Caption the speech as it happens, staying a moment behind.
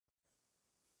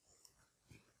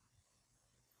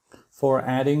For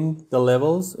adding the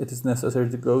levels, it is necessary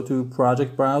to go to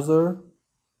Project Browser,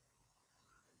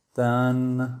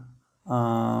 then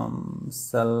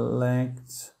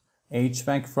select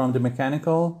HVAC from the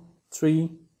mechanical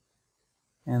tree,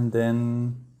 and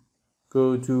then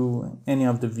go to any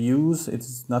of the views.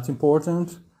 It's not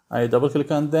important. I double click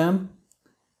on them.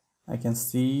 I can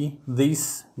see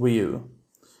this view.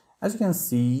 As you can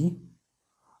see,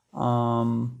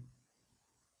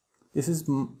 this is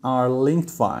our linked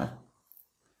file.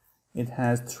 It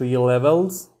has 3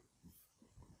 levels.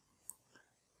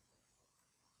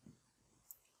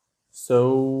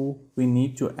 So we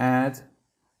need to add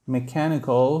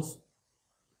mechanicals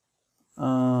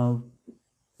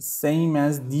same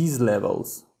as these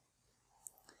levels.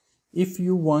 If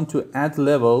you want to add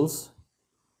levels,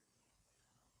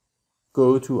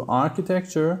 go to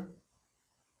Architecture,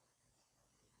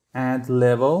 Add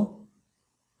Level.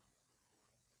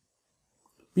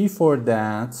 Before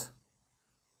that,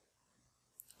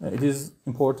 it is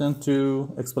important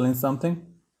to explain something.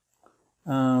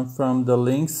 From the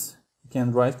links, you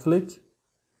can right click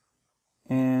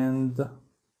and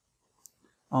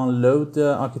unload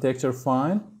the architecture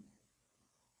file.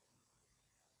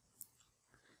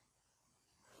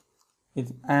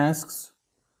 It asks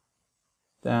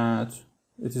that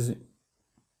it is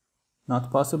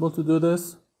not possible to do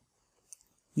this.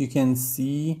 You can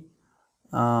see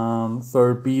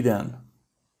forbidden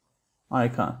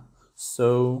icon.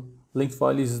 So linked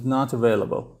file is not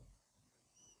available.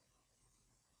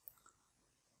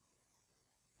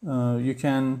 You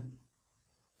can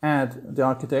add the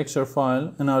architecture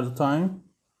file another time.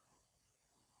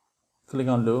 Click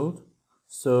on load.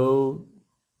 So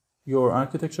your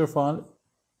architecture file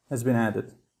has been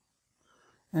added.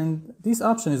 And this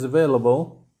option is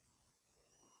available.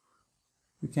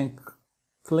 You can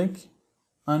click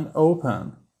on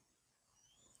open.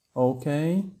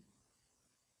 OK.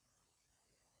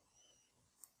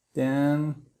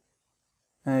 Then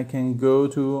I can go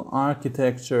to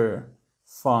architecture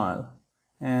file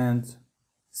and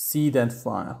see that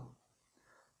file.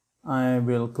 I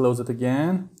will close it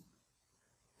again.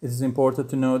 It is important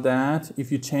to know that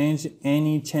if you change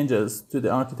any changes to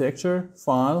the architecture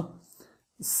file,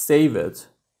 save it,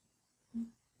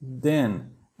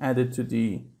 then add it to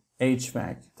the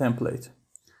HVAC template.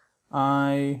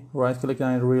 I right click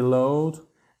and reload.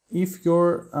 If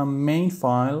your main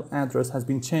file address has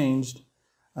been changed,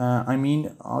 I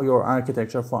mean your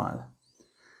architecture file,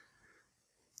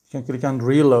 you can click on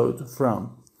reload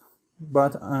from.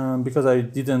 But because I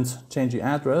didn't change the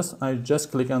address, I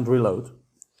just click on reload.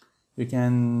 You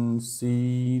can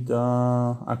see the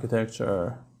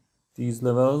architecture. These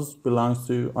levels belongs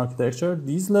to architecture.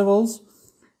 These levels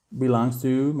belongs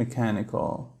to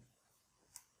mechanical.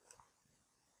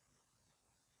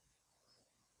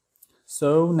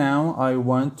 So now I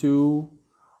want to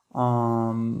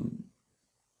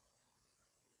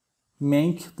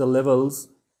make the level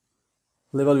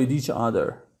with each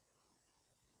other.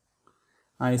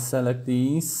 I select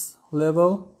this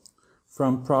level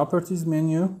from Properties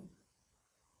menu.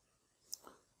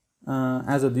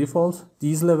 As a default,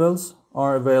 these levels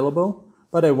are available,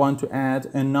 but I want to add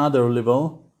another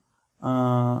level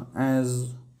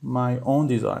as my own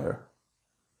desire.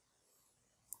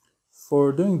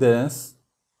 For doing this,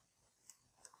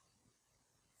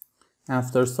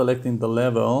 after selecting the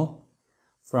level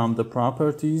from the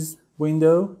Properties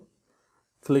window,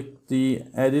 click the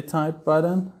Edit Type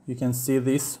button. You can see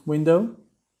this window.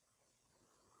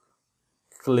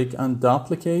 Click on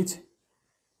Duplicate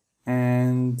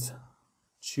and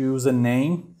choose a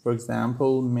name, for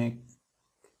example, Mech.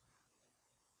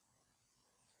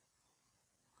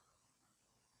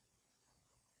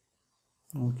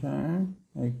 Okay,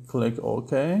 I click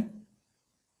OK.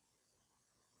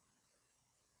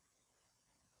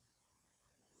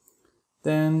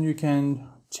 Then you can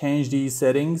change these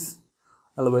settings,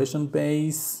 elevation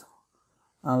base,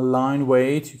 and line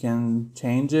weight, you can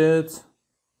change it.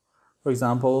 For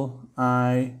example,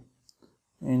 I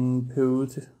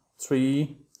input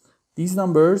 3. These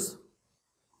numbers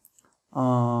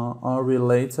are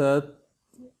related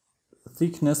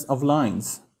thickness of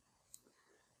lines.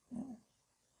 You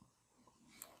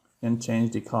can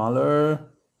change the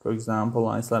color. For example,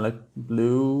 I select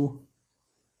blue.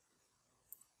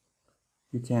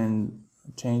 You can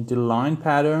change the line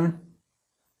pattern.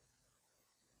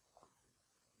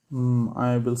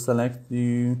 I will select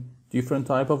the different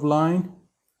type of line.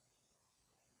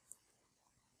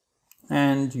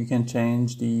 And you can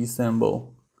change the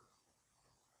symbol.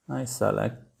 I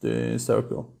select the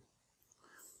circle.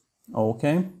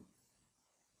 Okay.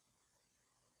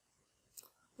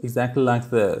 Exactly like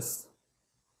this.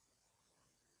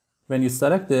 When you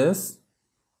select this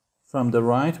from the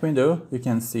right window, you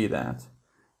can see that.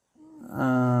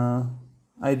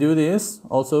 I do this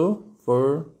also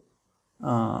for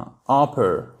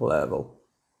upper level.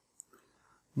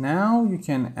 Now you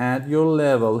can add your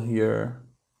level here.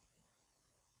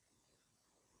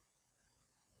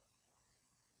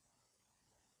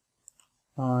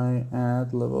 I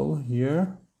add level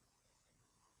here,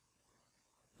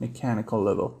 mechanical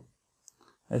level.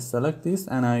 I select this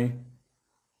and I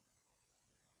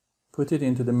put it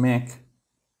into the Mech.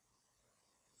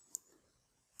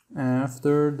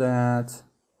 After that,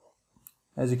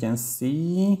 as you can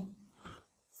see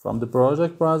from the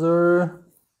project browser,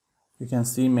 you can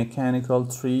see mechanical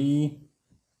tree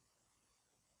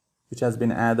which has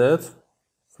been added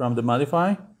from the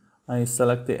modify. I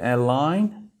select the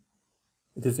align.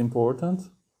 It is important.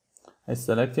 I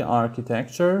select the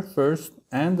architecture first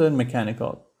and then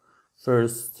mechanical.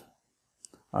 First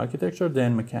architecture,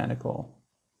 then mechanical.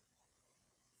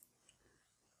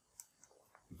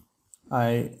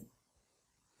 I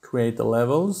create the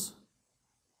levels,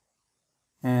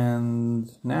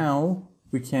 and now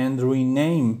we can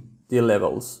rename the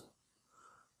levels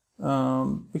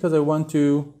because I want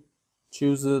to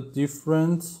choose a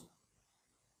different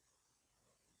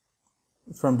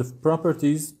from the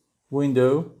properties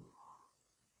window.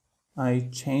 I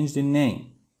change the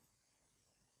name.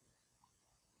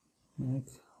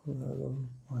 Level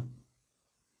 1.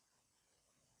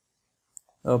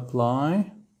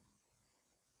 Apply.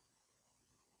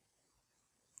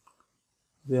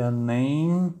 Their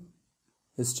name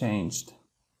is changed,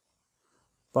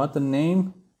 but the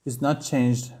name is not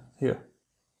changed here.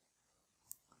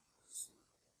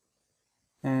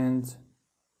 And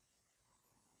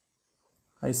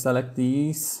I select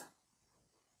these.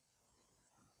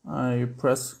 I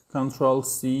press Ctrl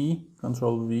C,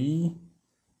 Ctrl V.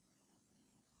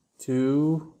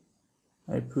 2.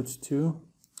 I put 2.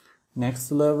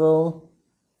 Next level.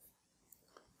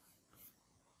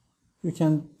 You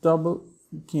can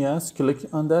click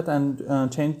on that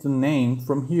and change the name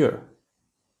from here.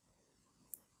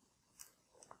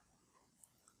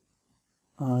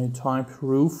 I type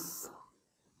roof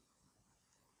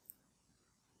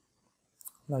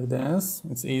like this.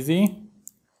 It's easy.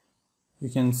 You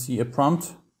can see a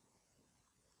prompt.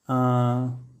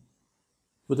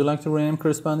 Would you like to rename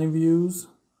corresponding views?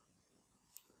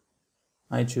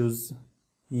 I choose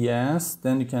yes.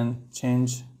 Then you can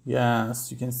change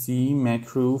yes. You can see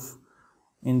Mech roof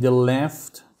in the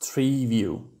left tree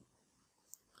view.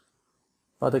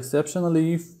 But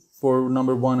exceptionally for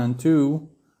number 1 and 2,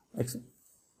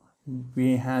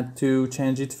 we had to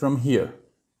change it from here.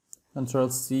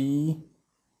 Ctrl C,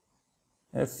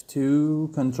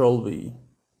 F2, Ctrl V.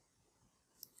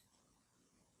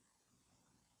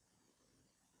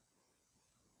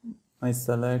 I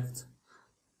select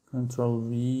Ctrl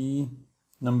V,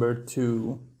 number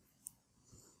 2,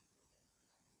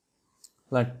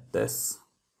 like this.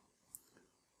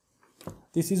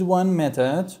 This is one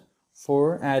method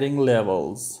for adding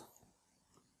levels.